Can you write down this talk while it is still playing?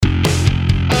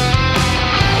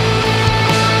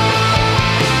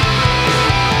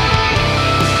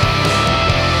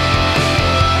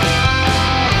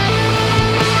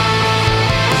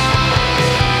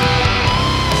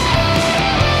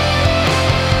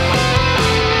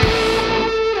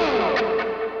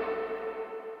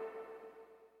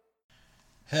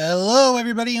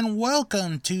everybody, and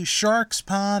welcome to Sharks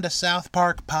Pond, a South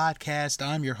Park podcast.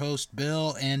 I'm your host,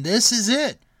 Bill, and this is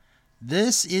it.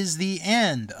 This is the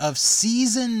end of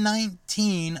Season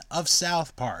 19 of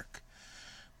South Park.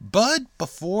 But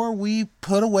before we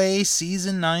put away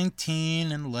Season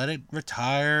 19 and let it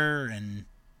retire and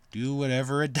do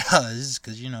whatever it does,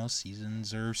 because,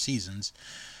 seasons are seasons,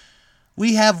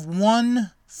 we have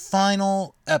one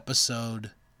final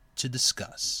episode to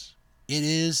discuss. It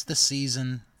is the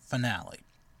season finale,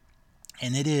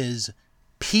 and it is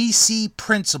PC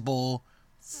Principal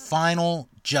Final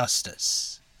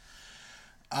Justice.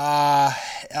 A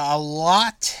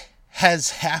lot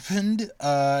has happened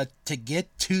to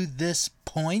get to this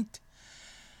point,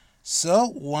 so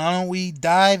why don't we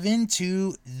dive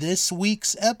into this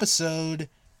week's episode,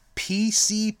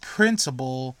 PC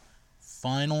Principal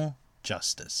Final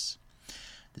Justice.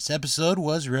 This episode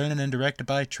was written and directed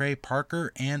by Trey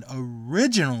Parker and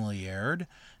originally aired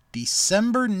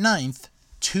December 9th,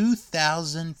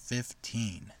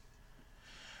 2015.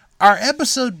 Our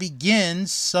episode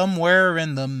begins somewhere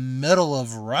in the middle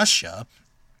of Russia,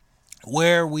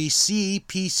 where we see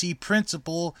PC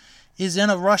Principal is in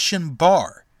a Russian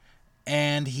bar,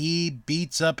 and he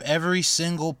beats up every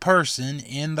single person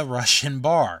in the Russian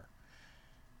bar.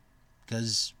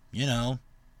 Because,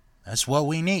 that's what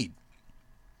we need.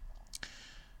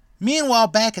 Meanwhile,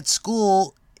 back at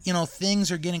school,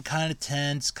 things are getting kind of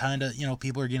tense,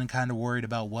 people are getting kind of worried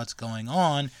about what's going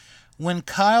on, when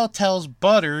Kyle tells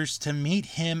Butters to meet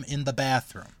him in the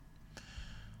bathroom.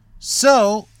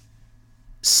 So,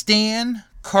 Stan,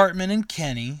 Cartman, and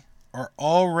Kenny are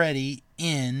already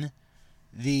in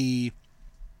the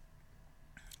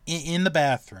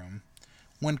bathroom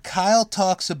when Kyle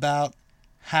talks about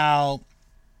how,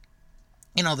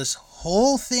 this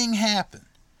whole thing happened.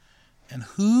 And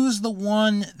who's the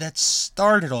one that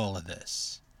started all of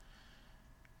this?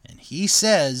 And he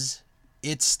says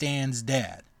it's Stan's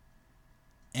dad.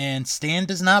 And Stan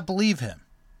does not believe him.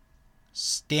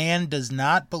 Stan does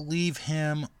not believe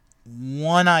him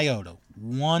one iota,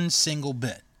 one single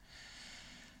bit.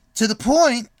 To the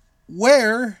point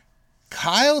where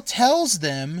Kyle tells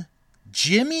them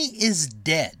Jimmy is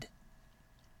dead.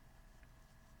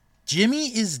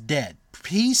 Jimmy is dead.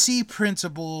 PC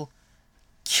Principal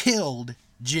killed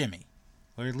Jimmy.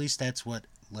 Or at least that's what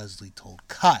Leslie told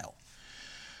Kyle.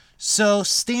 So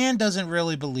Stan doesn't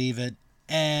really believe it,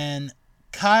 and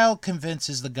Kyle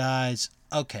convinces the guys,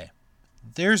 okay,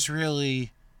 there's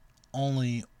really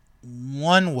only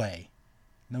one way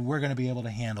that we're going to be able to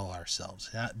handle ourselves,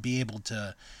 be able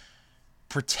to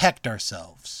protect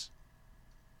ourselves,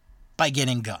 by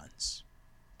getting guns.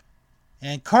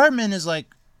 And Cartman is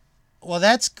like, well,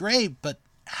 that's great, but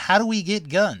how do we get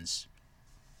guns?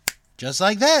 Just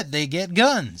like that, they get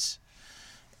guns.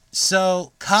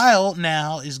 So Kyle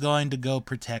now is going to go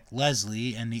protect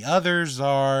Leslie, and the others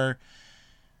are,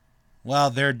 well,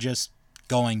 they're just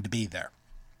going to be there.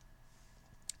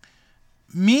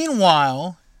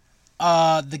 Meanwhile,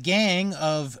 the gang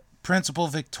of Principal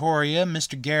Victoria,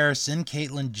 Mr. Garrison,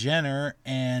 Caitlyn Jenner,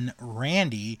 and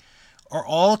Randy are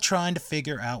all trying to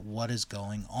figure out what is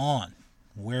going on.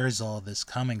 Where is all this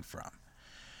coming from?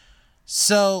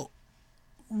 So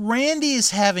Randy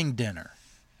is having dinner,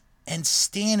 and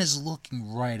Stan is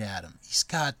looking right at him. He's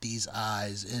got these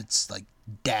eyes, it's like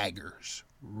daggers,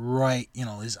 right?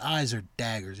 His eyes are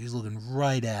daggers. He's looking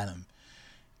right at him,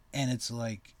 and it's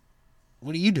like,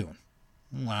 what are you doing?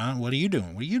 Well, what are you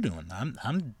doing? What are you doing?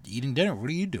 I'm eating dinner. What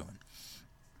are you doing?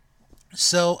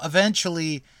 So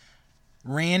eventually,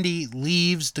 Randy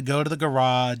leaves to go to the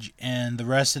garage, and the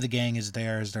rest of the gang is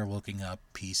there as they're looking up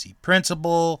PC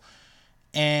Principal,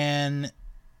 and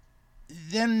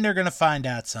then they're going to find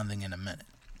out something in a minute.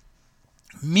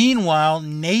 Meanwhile,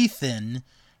 Nathan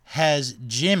has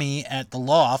Jimmy at the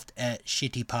loft at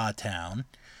Shitty Paw Town,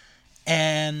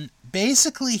 and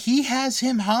basically he has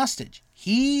him hostage.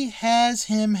 He has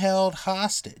him held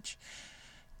hostage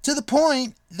to the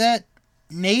point that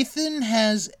Nathan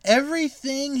has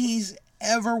everything he's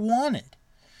ever wanted,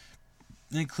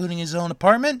 including his own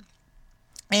apartment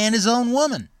and his own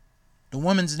woman. The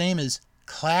woman's name is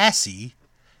Classy,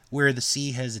 where the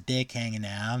C has a dick hanging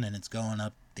out and it's going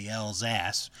up the L's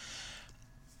ass.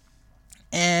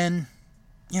 And,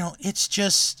 it's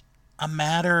just a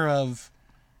matter of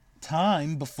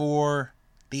time before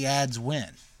the ads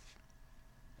win.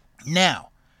 Now,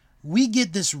 we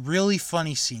get this really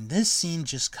funny scene. This scene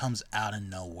just comes out of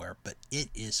nowhere, but it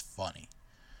is funny.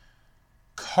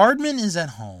 Cartman is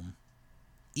at home,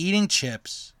 eating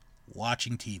chips,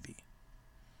 watching TV.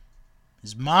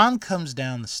 His mom comes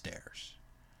down the stairs,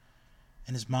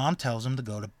 and his mom tells him to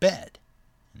go to bed.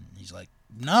 And he's like,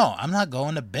 no, I'm not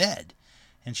going to bed.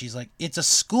 And she's like, it's a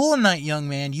school night, young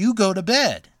man. You go to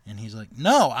bed. And he's like,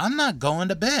 no, I'm not going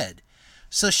to bed.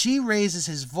 So she raises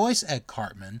his voice at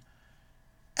Cartman,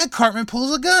 and Cartman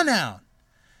pulls a gun out.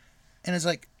 And it's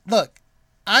like, look,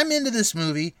 I'm into this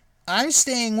movie. I'm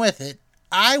staying with it.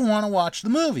 I want to watch the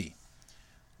movie.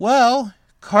 Well,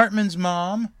 Cartman's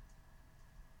mom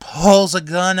pulls a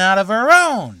gun out of her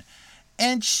own,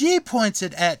 and she points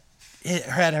it at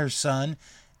her son.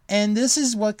 And this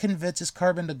is what convinces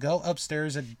Cartman to go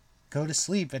upstairs and go to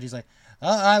sleep. And he's like,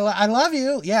 I love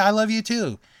you. Yeah, I love you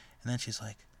too. And then she's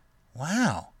like,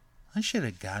 wow, I should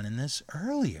have gotten this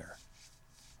earlier.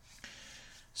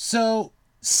 So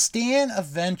Stan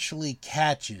eventually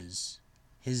catches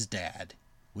his dad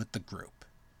with the group.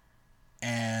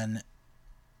 And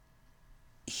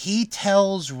he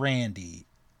tells Randy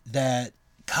that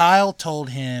Kyle told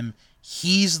him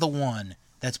he's the one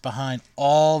that's behind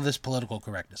all this political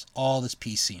correctness, all this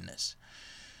PC-ness.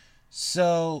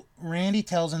 So Randy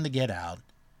tells him to get out,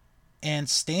 and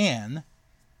Stan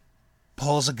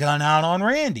pulls a gun out on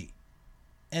Randy.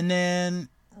 And then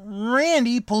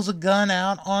Randy pulls a gun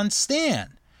out on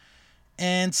Stan.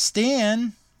 And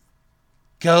Stan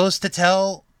goes to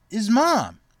tell his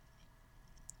mom.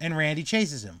 And Randy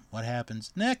chases him. What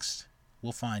happens next?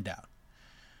 We'll find out.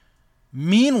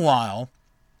 Meanwhile,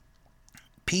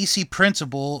 PC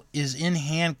Principal is in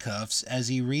handcuffs as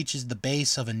he reaches the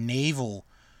base of a naval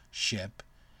ship.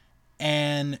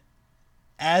 And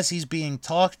as he's being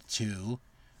talked to,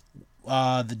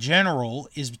 the general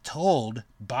is told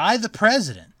by the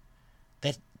president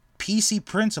that PC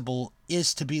Principal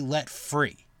is to be let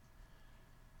free.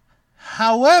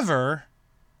 However,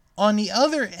 on the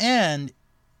other end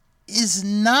is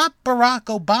not Barack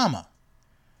Obama,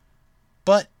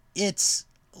 but it's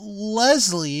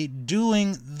Leslie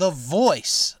doing the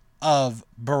voice of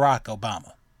Barack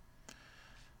Obama.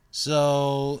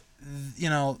 So,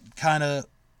 kind of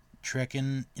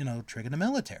tricking the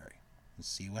military. Let's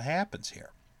see what happens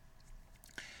here.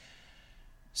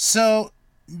 So,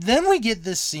 then we get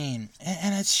this scene,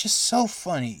 and it's just so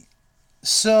funny.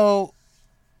 So,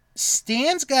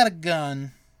 Stan's got a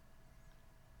gun.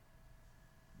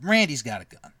 Randy's got a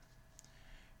gun.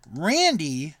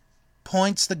 Randy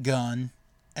points the gun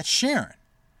at Sharon.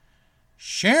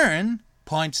 Sharon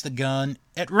points the gun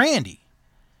at Randy.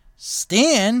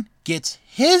 Stan gets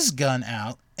his gun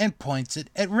out and points it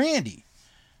at Randy.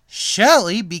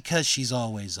 Shelley, because she's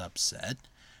always upset,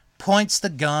 points the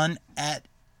gun at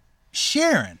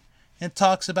Sharon and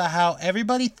talks about how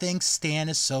everybody thinks Stan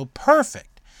is so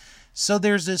perfect. So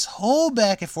there's this whole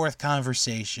back and forth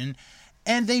conversation,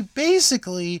 and they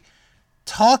basically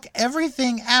talk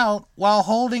everything out while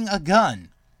holding a gun.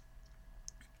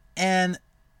 And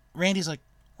Randy's like,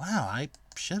 wow, I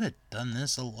should have done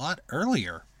this a lot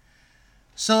earlier.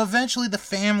 So eventually the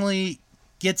family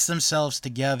gets themselves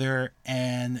together,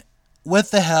 and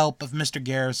with the help of Mr.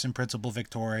 Garrison, Principal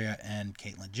Victoria, and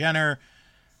Caitlyn Jenner,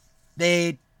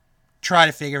 they try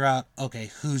to figure out,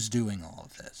 okay, who's doing all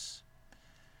of this.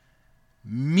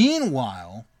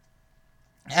 Meanwhile,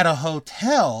 at a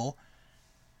hotel,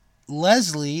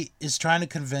 Leslie is trying to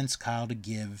convince Kyle to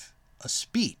give a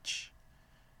speech.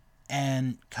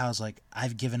 And Kyle's like,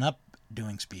 I've given up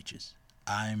doing speeches.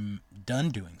 I'm done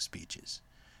doing speeches.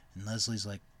 And Leslie's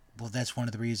like, well, that's one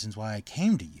of the reasons why I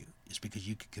came to you, is because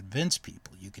you could convince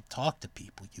people, you could talk to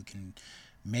people, you can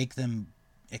make them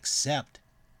accept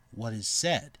what is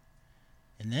said.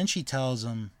 And then she tells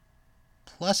him,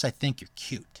 plus I think you're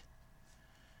cute.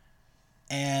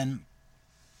 And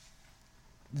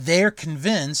they're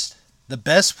convinced the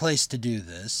best place to do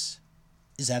this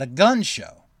is at a gun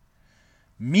show.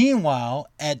 Meanwhile,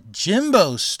 at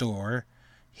Jimbo's store,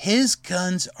 his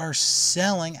guns are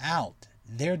selling out.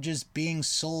 They're just being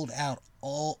sold out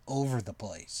all over the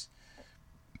place.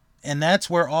 And that's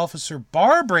where Officer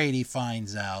Barbrady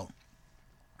finds out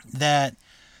that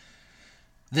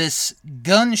this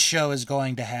gun show is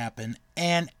going to happen,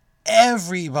 and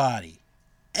everybody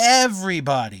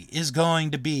is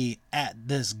going to be at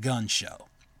this gun show.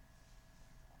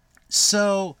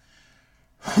 So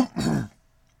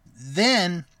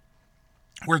then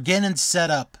we're getting set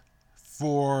up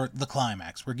for the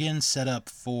climax. We're getting set up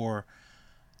for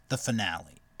the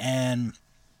finale. And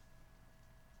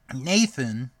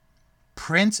Nathan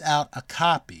prints out a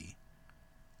copy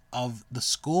of the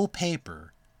school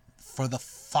paper for the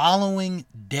following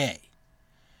day.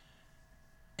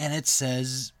 And it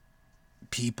says,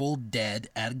 people dead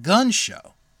at a gun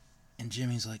show. And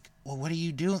Jimmy's like, well, what are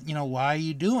you doing? Why are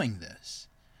you doing this?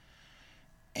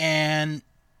 And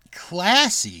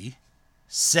Classy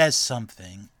says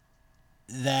something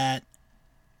that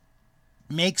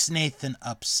makes Nathan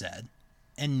upset.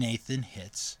 and Nathan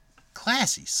hits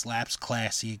Classy, slaps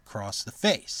Classy across the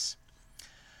face.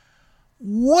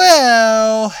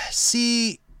 Well,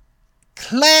 see,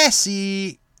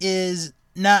 Classy is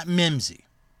not Mimsy,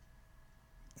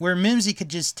 where Mimsy could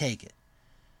just take it.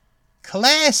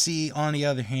 Classy, on the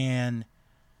other hand,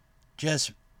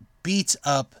 just beats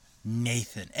up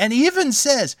Nathan and even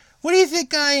says, "What do you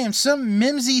think I am, some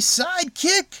Mimsy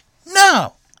sidekick?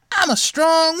 No, I'm a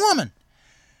strong woman."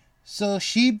 So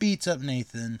she beats up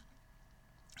Nathan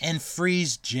and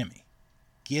frees Jimmy,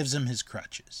 gives him his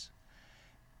crutches.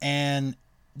 And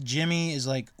Jimmy is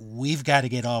like, "We've got to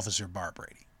get Officer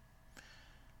Barbrady."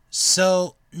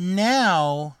 So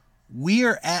now we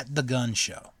are at the gun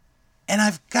show. And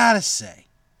I've got to say,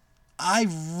 I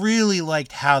really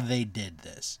liked how they did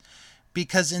this.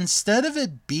 Because instead of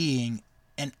it being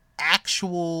an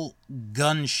actual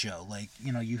gun show, like,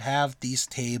 you have these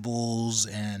tables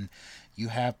and you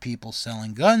have people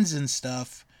selling guns and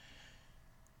stuff,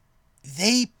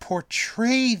 they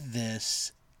portray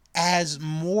this as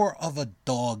more of a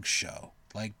dog show,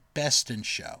 like Best in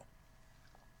Show.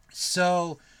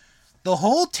 So the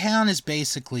whole town is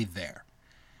basically there.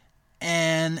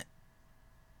 And,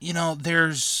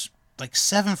 there's like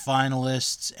 7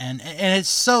 finalists, and it's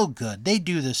so good. They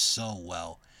do this so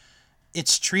well.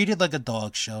 It's treated like a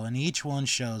dog show, and each one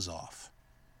shows off.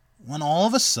 When all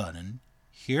of a sudden,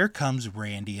 here comes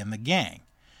Randy and the gang.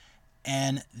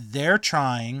 And they're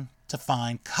trying to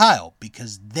find Kyle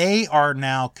because they are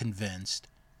now convinced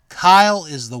Kyle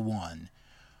is the one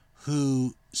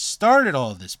who started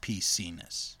all this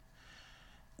PCness.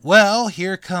 Well,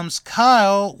 here comes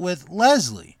Kyle with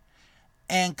Leslie.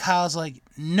 And Kyle's like,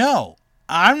 "No,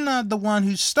 I'm not the one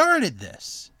who started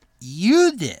this.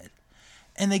 You did."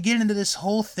 And they get into this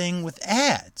whole thing with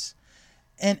ads.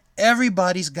 And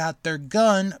everybody's got their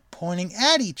gun pointing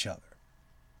at each other.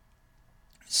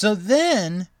 So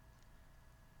then,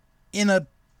 in a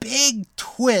big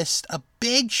twist, a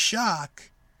big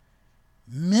shock,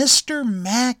 Mr.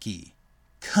 Mackey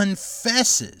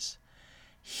confesses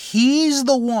he's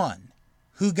the one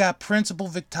who got Principal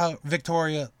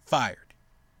Victoria fired.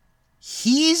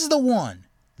 He's the one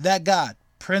that got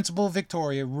Principal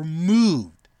Victoria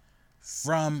removed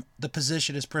from the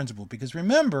position as principal. Because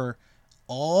remember,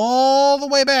 all the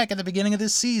way back at the beginning of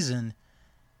this season,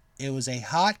 it was a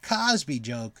hot Cosby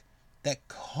joke that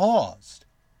caused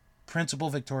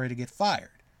Principal Victoria to get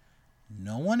fired.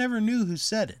 No one ever knew who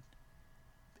said it.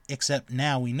 Except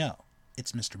now we know.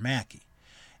 It's Mr. Mackey.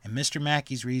 And Mr.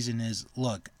 Mackey's reason is,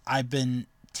 "Look, I've been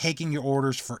taking your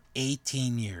orders for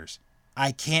 18 years.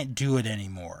 I can't do it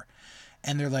anymore."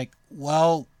 And they're like,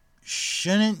 "Well,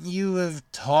 shouldn't you have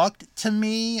talked to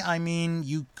me? I mean,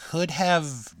 you could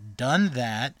have done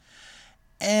that."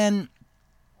 And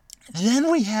then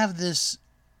we have this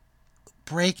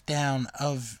breakdown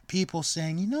of people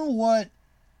saying, "You know what?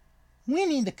 We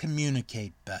need to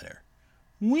communicate better.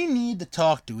 We need to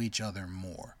talk to each other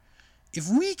more. If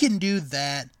we can do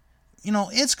that,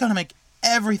 it's going to make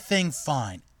everything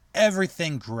fine,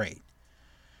 everything great."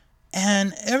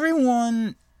 And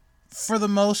everyone, for the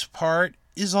most part,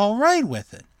 is all right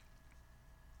with it.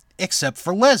 Except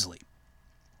for Leslie,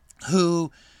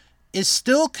 who is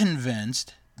still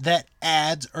convinced that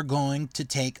ads are going to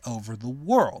take over the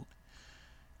world.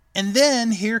 And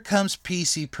then here comes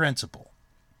PC Principal.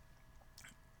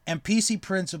 And PC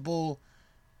Principal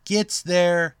gets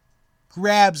there,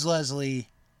 grabs Leslie,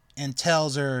 and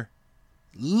tells her,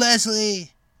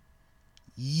 "Leslie,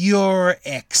 you're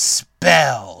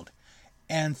expelled."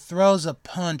 And throws a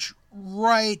punch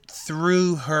right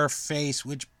through her face,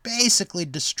 which basically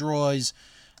destroys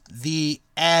the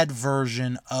ad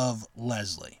version of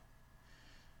Leslie.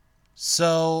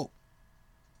 So,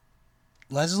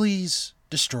 Leslie's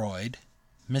destroyed.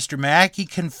 Mr. Mackey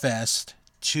confessed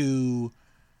to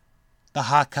the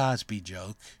hot Cosby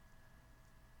joke.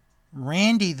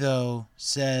 Randy, though,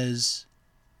 says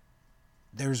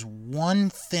there's one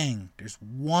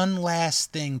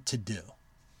last thing to do.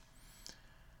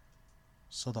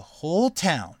 So the whole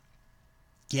town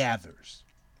gathers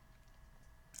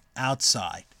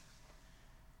outside,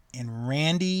 and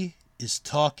Randy is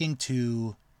talking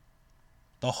to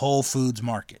the Whole Foods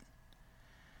Market.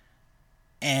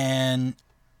 And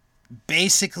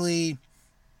basically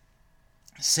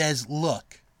says,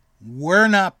 "Look, we're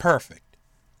not perfect.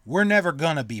 We're never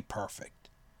going to be perfect.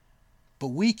 But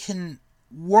we can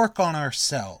work on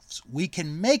ourselves. We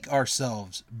can make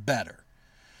ourselves better."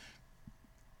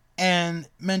 And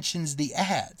mentions the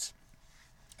ads.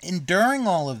 And during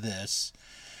all of this,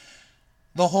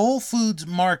 the Whole Foods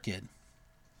Market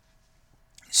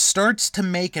starts to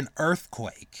make an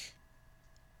earthquake,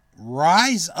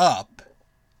 rise up,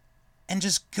 and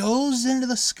just goes into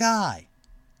the sky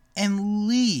and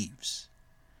leaves.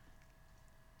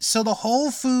 So the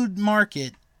Whole Food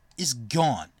Market is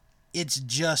gone. It's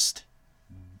just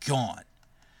gone.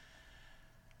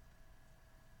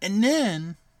 And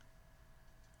then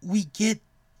we get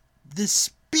this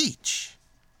speech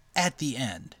at the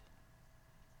end,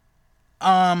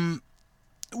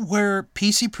 where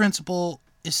PC Principal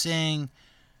is saying,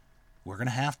 we're going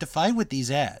to have to fight with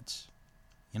these ads.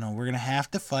 We're going to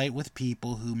have to fight with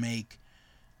people who make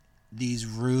these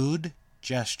rude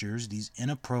gestures, these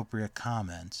inappropriate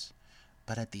comments.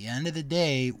 But at the end of the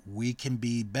day, we can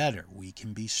be better. We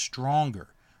can be stronger.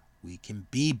 We can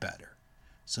be better.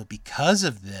 So because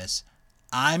of this,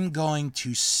 I'm going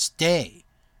to stay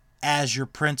as your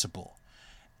principal.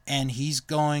 And he's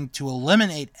going to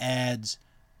eliminate ads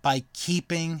by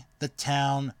keeping the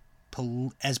town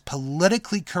as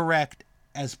politically correct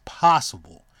as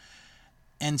possible.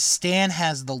 And Stan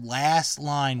has the last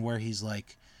line where he's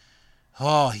like,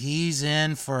 oh, he's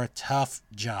in for a tough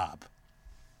job.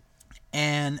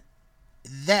 And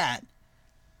that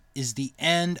is the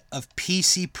end of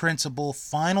PC Principal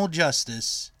Final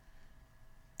Justice,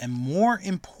 and more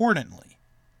importantly,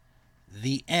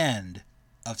 the end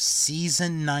of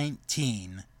Season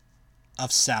 19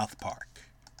 of South Park.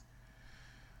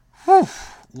 Whew,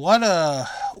 what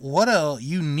a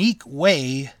unique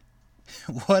way,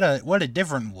 what a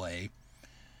different way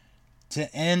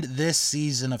to end this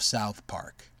season of South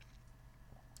Park.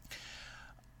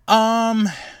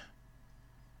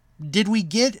 Did we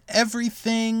get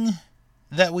everything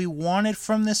that we wanted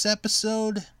from this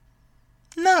episode?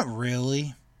 Not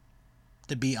really,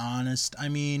 to be honest. I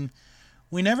mean,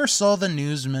 we never saw the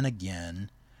newsman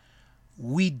again.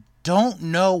 We don't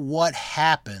know what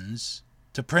happens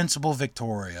to Principal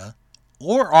Victoria,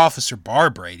 or Officer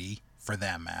Barbrady, for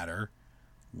that matter.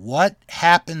 What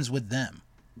happens with them?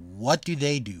 What do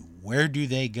they do? Where do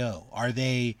they go? Are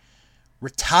they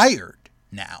retired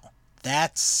now?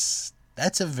 That's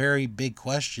a very big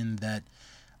question that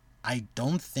I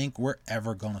don't think we're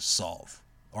ever going to solve,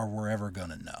 or we're ever going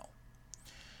to know.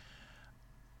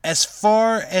 As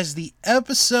far as the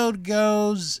episode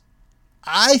goes,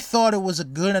 I thought it was a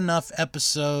good enough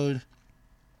episode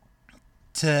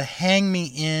to hang me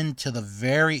in to the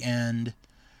very end.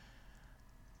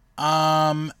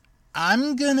 I'm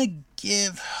gonna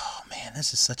give... Oh man,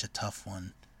 this is such a tough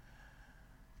one.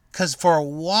 Because for a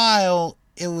while,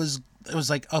 it was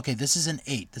like, okay, this is an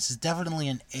 8. This is definitely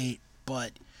an 8,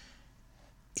 but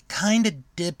it kind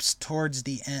of dips towards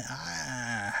the end.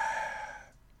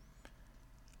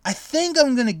 I think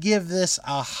I'm going to give this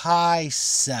a high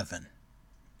 7.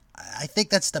 I think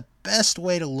that's the best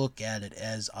way to look at it,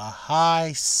 as a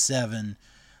high 7.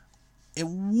 It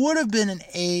would have been an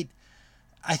 8,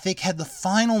 I think, had the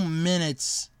final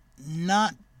minutes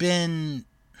not been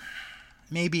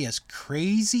maybe as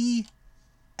crazy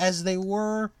as they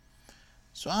were.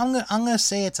 So I'm gonna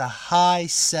say it's a high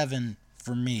 7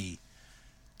 for me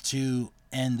to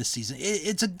end the season.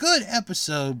 It's a good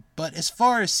episode, but as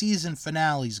far as season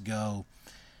finales go,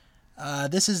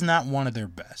 this is not one of their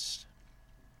best.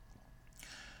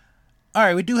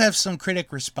 Alright, we do have some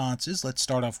critic responses. Let's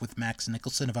start off with Max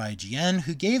Nicholson of IGN,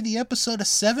 who gave the episode a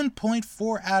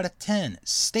 7.4 out of 10,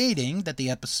 stating that the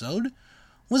episode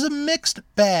was a mixed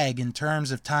bag in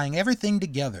terms of tying everything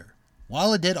together.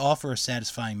 While it did offer a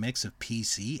satisfying mix of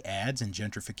PC, ads, and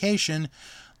gentrification,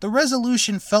 the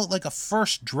resolution felt like a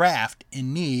first draft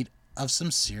in need of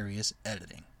some serious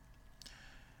editing.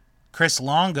 Chris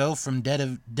Longo from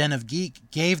Den of Geek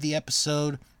gave the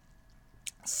episode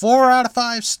 4 out of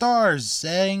 5 stars,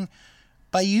 saying,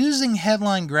 by using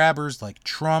headline grabbers like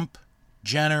Trump,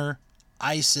 Jenner,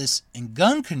 ISIS, and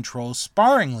gun control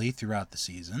sparingly throughout the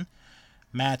season,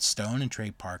 Matt Stone and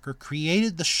Trey Parker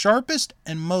created the sharpest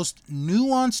and most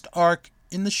nuanced arc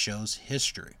in the show's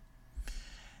history.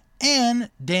 And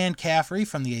Dan Caffrey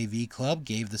from the AV Club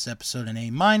gave this episode an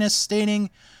A-, stating,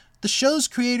 the show's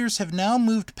creators have now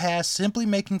moved past simply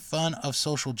making fun of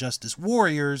social justice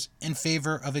warriors in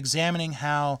favor of examining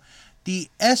how the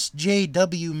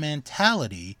SJW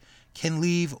mentality can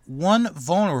leave one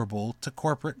vulnerable to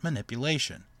corporate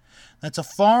manipulation. That's a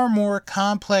far more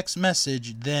complex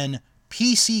message than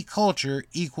PC culture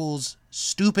equals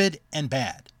stupid and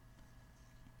bad.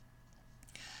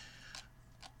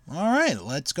 Alright,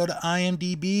 let's go to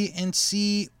IMDb and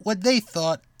see what they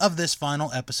thought of this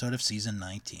final episode of Season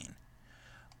 19.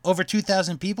 Over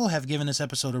 2,000 people have given this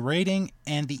episode a rating,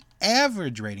 and the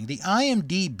average rating, the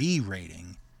IMDb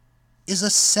rating, is a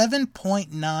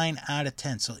 7.9 out of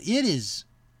 10. So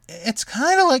it's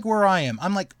kind of like where I am.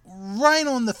 I'm like right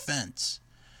on the fence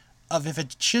of if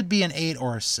it should be an 8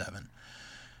 or a 7.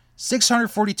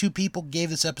 642 people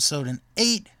gave this episode an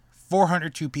 8,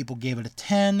 402 people gave it a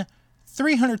 10,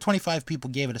 325 people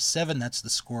gave it a 7, that's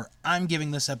the score I'm giving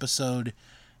this episode,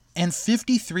 and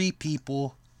 53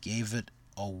 people gave it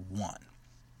a 1.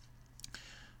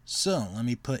 So, let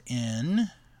me put in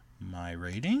my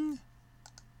rating,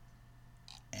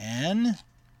 and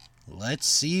let's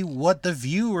see what the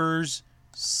viewers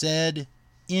said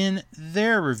in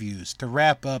their reviews to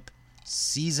wrap up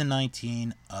Season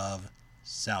 19 of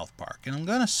South Park. And I'm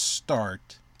going to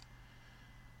start...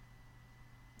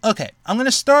 Okay, I'm going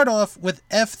to start off with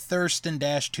F.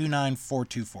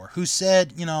 Thurston-29424, who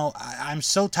said, I'm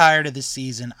so tired of this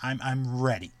season, I'm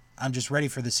ready. I'm just ready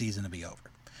for the season to be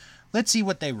over. Let's see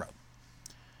what they wrote.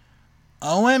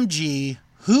 OMG,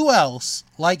 who else,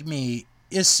 like me,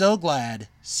 is so glad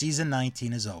Season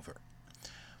 19 is over?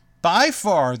 By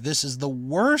far, this is the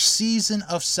worst season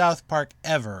of South Park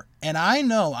ever, and I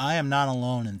know I am not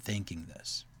alone in thinking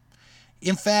this.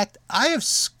 In fact, I have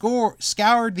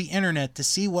scoured the internet to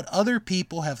see what other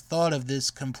people have thought of this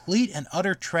complete and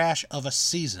utter trash of a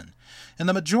season, and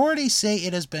the majority say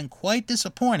it has been quite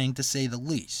disappointing to say the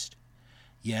least.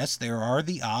 Yes, there are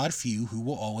the odd few who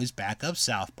will always back up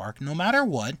South Park no matter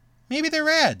what, maybe they're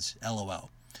ads,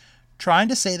 lol, trying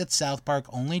to say that South Park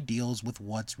only deals with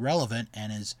what's relevant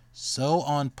and is so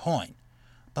on point.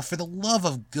 But for the love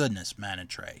of goodness,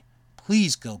 Manitrey,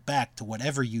 please go back to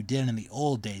whatever you did in the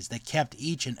old days that kept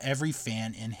each and every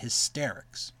fan in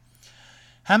hysterics.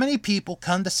 How many people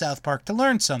come to South Park to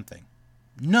learn something?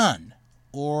 None,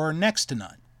 or next to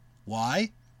none.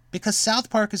 Why? Because South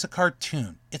Park is a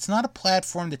cartoon. It's not a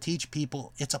platform to teach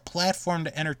people, it's a platform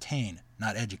to entertain,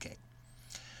 not educate.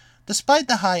 Despite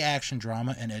the high action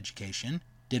drama and education,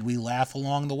 did we laugh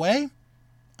along the way?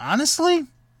 Honestly,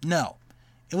 no.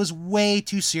 It was way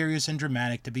too serious and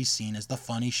dramatic to be seen as the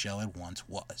funny show it once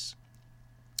was.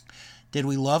 Did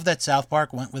we love that South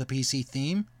Park went with a PC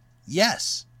theme?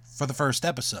 Yes, for the first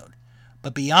episode.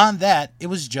 But beyond that, it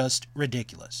was just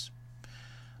ridiculous.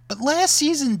 But last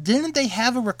season, didn't they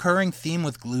have a recurring theme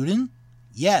with gluten?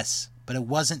 Yes, but it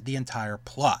wasn't the entire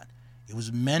plot. It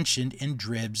was mentioned in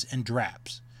dribs and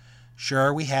drabs.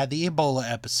 Sure, we had the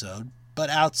Ebola episode, but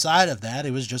outside of that,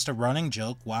 it was just a running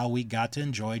joke while we got to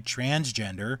enjoy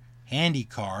transgender,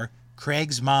 HandyCar,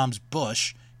 Craig's Mom's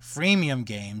Bush, freemium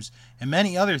games, and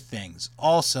many other things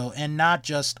also, and not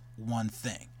just one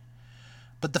thing.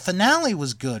 But the finale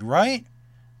was good, right?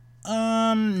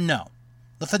 No.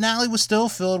 The finale was still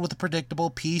filled with the predictable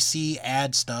PC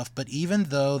ad stuff, but even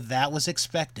though that was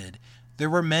expected, there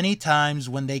were many times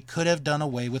when they could have done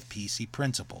away with PC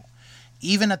Principal.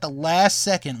 Even at the last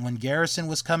second when Garrison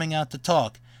was coming out to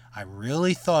talk, I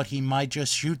really thought he might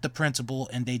just shoot the principal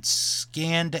and they'd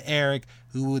scan to Eric,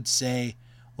 who would say,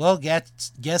 well,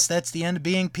 guess that's the end of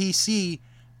being PC.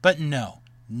 But no,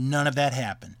 none of that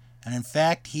happened. And in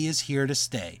fact, he is here to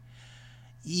stay.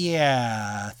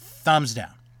 Yeah, thumbs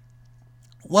down.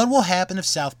 What will happen if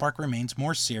South Park remains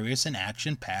more serious and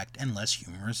action-packed and less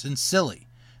humorous and silly?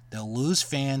 They'll lose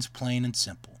fans, plain and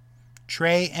simple.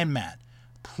 Trey and Matt,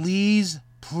 please,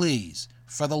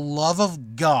 for the love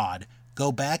of God,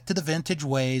 go back to the vintage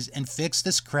ways and fix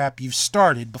this crap you've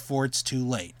started before it's too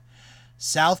late.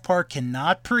 South Park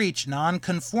cannot preach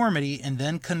non-conformity and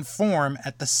then conform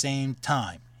at the same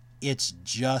time. It's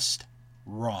just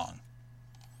wrong.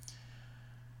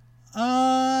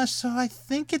 So I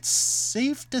think it's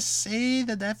safe to say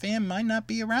that fan might not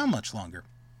be around much longer.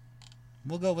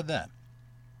 We'll go with that.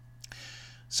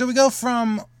 So we go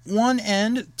from one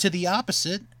end to the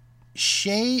opposite.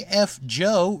 Shay F.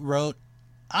 Joe wrote,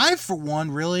 I, for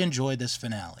one, really enjoyed this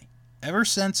finale. Ever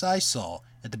since I saw,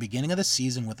 at the beginning of the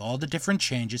season with all the different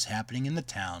changes happening in the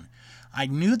town, I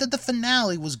knew that the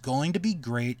finale was going to be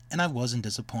great and I wasn't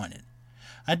disappointed.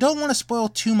 I don't want to spoil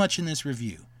too much in this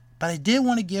review, but I did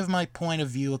want to give my point of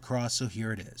view across, so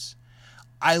here it is.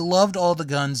 I loved all the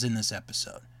guns in this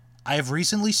episode. I have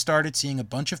recently started seeing a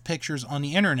bunch of pictures on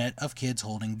the internet of kids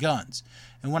holding guns,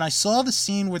 and when I saw the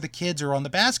scene where the kids are on the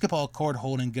basketball court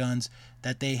holding guns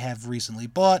that they have recently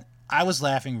bought, I was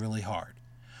laughing really hard.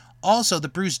 Also, the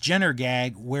Bruce Jenner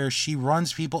gag where she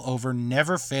runs people over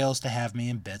never fails to have me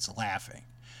in bits laughing.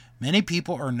 Many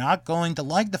people are not going to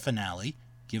like the finale,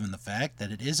 given the fact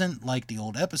that it isn't like the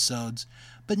old episodes,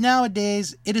 but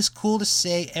nowadays it is cool to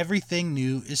say everything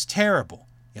new is terrible.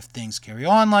 If things carry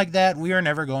on like that, we are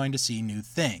never going to see new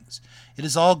things. It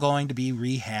is all going to be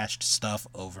rehashed stuff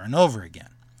over and over again.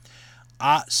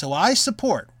 So I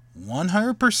support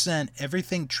 100%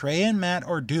 everything Trey and Matt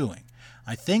are doing.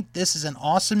 I think this is an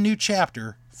awesome new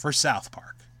chapter for South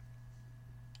Park.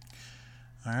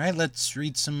 All right, let's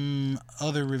read some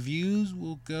other reviews.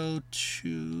 We'll go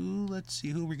to, let's see,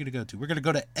 who we're going to go to. We're going to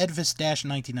go to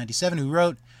Edvis-1997, who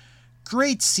wrote,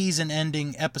 "Great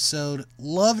season-ending episode.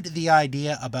 Loved the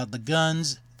idea about the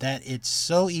guns, that it's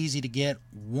so easy to get,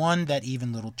 one that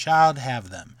even little child have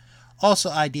them.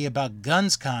 Also, idea about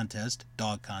guns contest,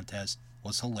 dog contest,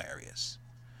 was hilarious."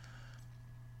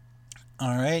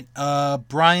 All right,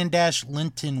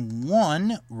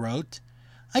 Brian-Linton1 wrote,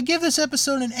 "I give this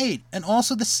episode an 8, and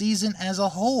also the season as a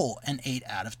whole an 8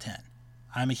 out of 10.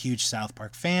 I'm a huge South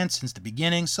Park fan since the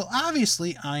beginning, so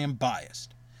obviously I am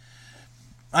biased.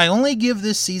 I only give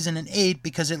this season an 8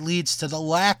 because it leads to the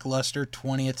lackluster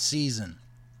 20th season."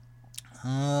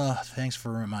 Thanks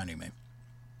for reminding me.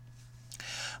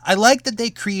 "I like that they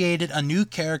created a new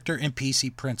character in PC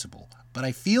Principal, but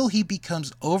I feel he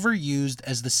becomes overused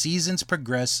as the seasons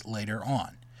progress later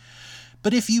on.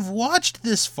 But if you've watched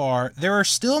this far, there are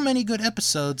still many good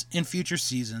episodes in future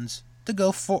seasons to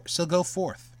go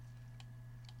forth."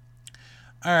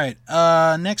 All right,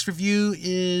 next review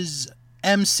is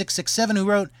M667, who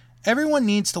wrote, "Everyone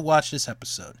needs to watch this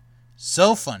episode.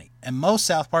 So funny, and most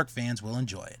South Park fans will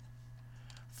enjoy it."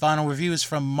 Final review is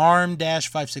from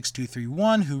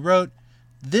Marm-56231, who wrote,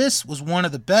 "This was one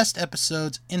of the best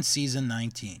episodes in Season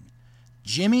 19.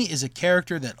 Jimmy is a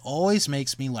character that always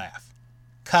makes me laugh.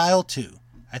 Kyle, too.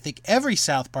 I think every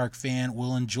South Park fan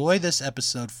will enjoy this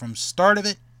episode from start of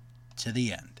it to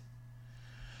the end."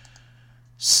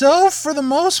 So, for the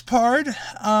most part,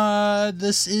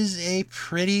 this is a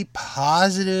pretty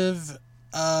positive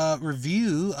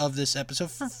review of this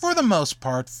episode, for the most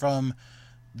part, from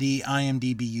the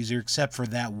IMDb user, except for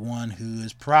that one who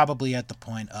is probably at the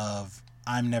point of,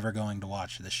 I'm never going to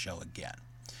watch this show again.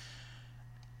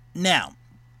 Now,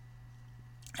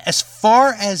 as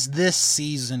far as this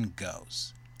season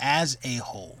goes, as a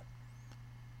whole,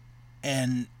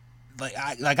 and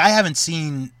I haven't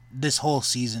seen this whole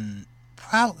season,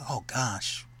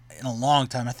 in a long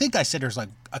time. I think I said there's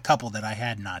like a couple that I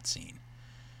had not seen.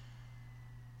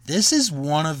 This is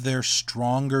one of their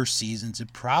stronger seasons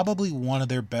and probably one of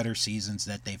their better seasons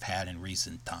that they've had in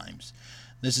recent times.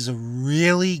 This is a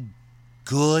really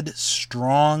good,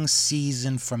 strong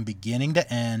season from beginning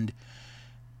to end.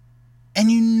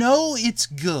 And you know it's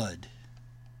good.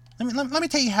 Let me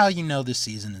tell you how you know this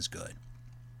season is good.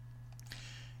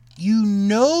 You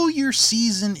know your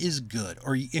season is good,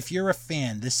 or if you're a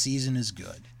fan, this season is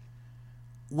good,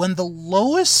 when the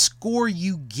lowest score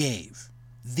you gave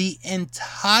the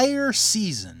entire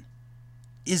season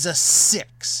is a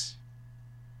 6.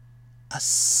 A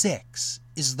 6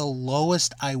 is the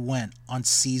lowest I went on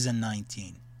season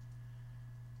 19.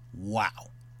 Wow.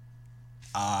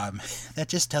 That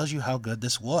just tells you how good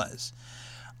this was.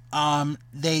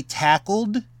 They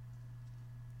tackled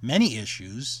many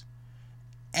issues,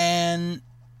 and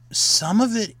some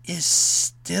of it is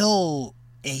still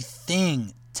a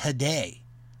thing today.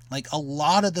 Like, a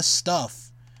lot of the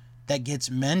stuff that gets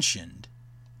mentioned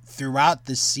throughout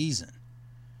this season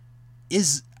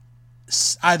is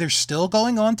either still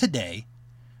going on today,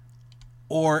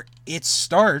 or it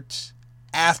starts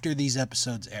after these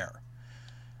episodes air.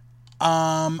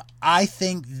 I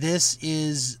think this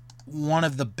is one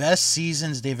of the best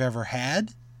seasons they've ever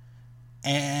had,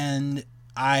 and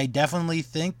I definitely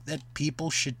think that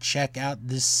people should check out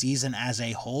this season as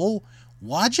a whole.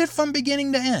 Watch it from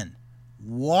beginning to end.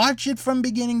 Watch it from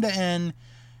beginning to end,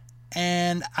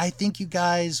 and I think you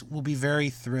guys will be very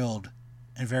thrilled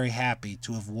and very happy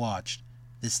to have watched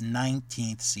this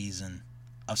 19th season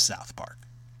of South Park.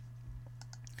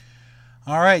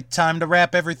 All right, time to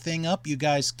wrap everything up. You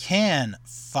guys can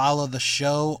follow the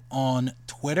show on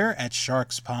Twitter at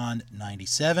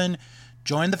SharksPond97.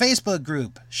 Join the Facebook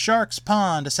group, Sharks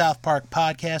Pond, a South Park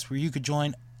podcast, where you could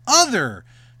join other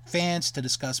fans to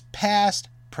discuss past,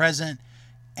 present,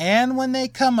 and when they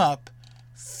come up,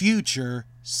 future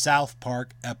South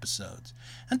Park episodes.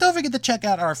 And don't forget to check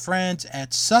out our friends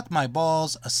at Suck My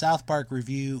Balls, a South Park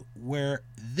review, where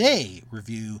they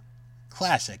review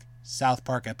classic South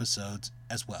Park episodes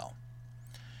as well.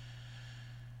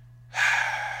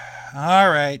 All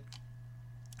right.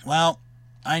 Well,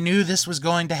 I knew this was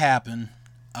going to happen.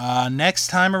 Next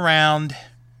time around,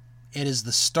 it is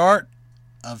the start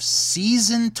of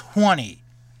season 20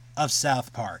 of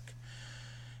South Park.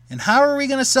 And how are we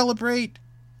going to celebrate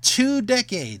 2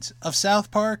 decades of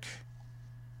South Park?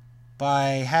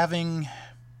 By having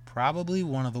probably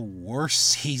one of the worst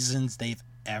seasons they've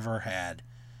ever had.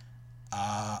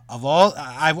 Of all,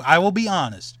 I will be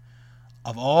honest,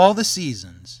 of all the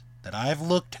seasons that I've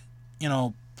looked,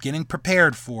 getting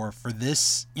prepared for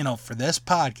this, for this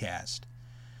podcast,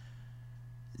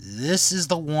 this is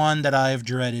the one that I've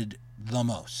dreaded the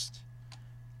most.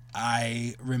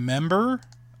 I remember,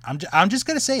 I'm just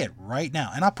going to say it right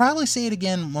now, and I'll probably say it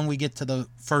again when we get to the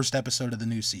first episode of the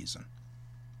new season.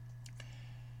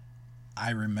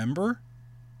 I remember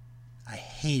I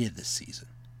hated this season.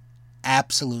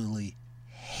 Absolutely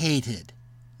hated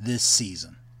this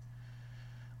season.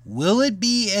 Will it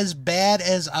be as bad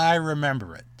as I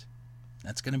remember it?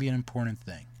 That's going to be an important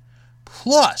thing.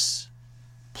 Plus,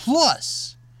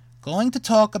 going to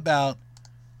talk about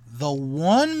the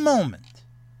one moment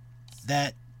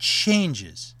that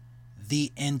changes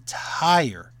the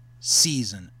entire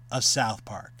season of South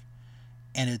Park.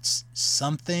 And it's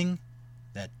something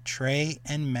that Trey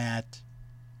and Matt,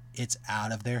 it's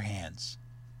out of their hands.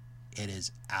 It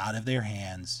is out of their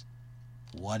hands.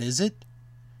 What is it?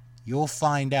 You'll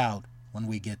find out when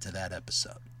we get to that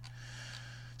episode.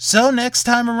 So next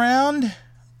time around,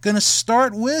 gonna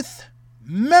start with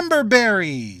Member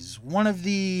Berries, one of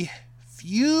the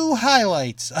few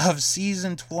highlights of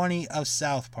season 20 of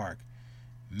South Park.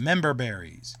 Member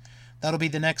Berries. That'll be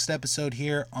the next episode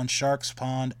here on Sharks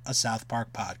Pond, a South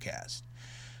Park podcast.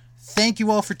 Thank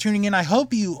you all for tuning in. I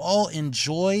hope you all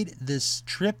enjoyed this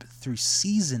trip through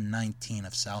season 19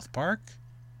 of South Park.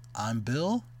 I'm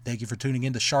Bill. Thank you for tuning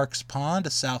in to Sharks Pond,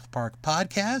 a South Park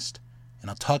podcast, and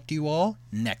I'll talk to you all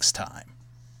next time.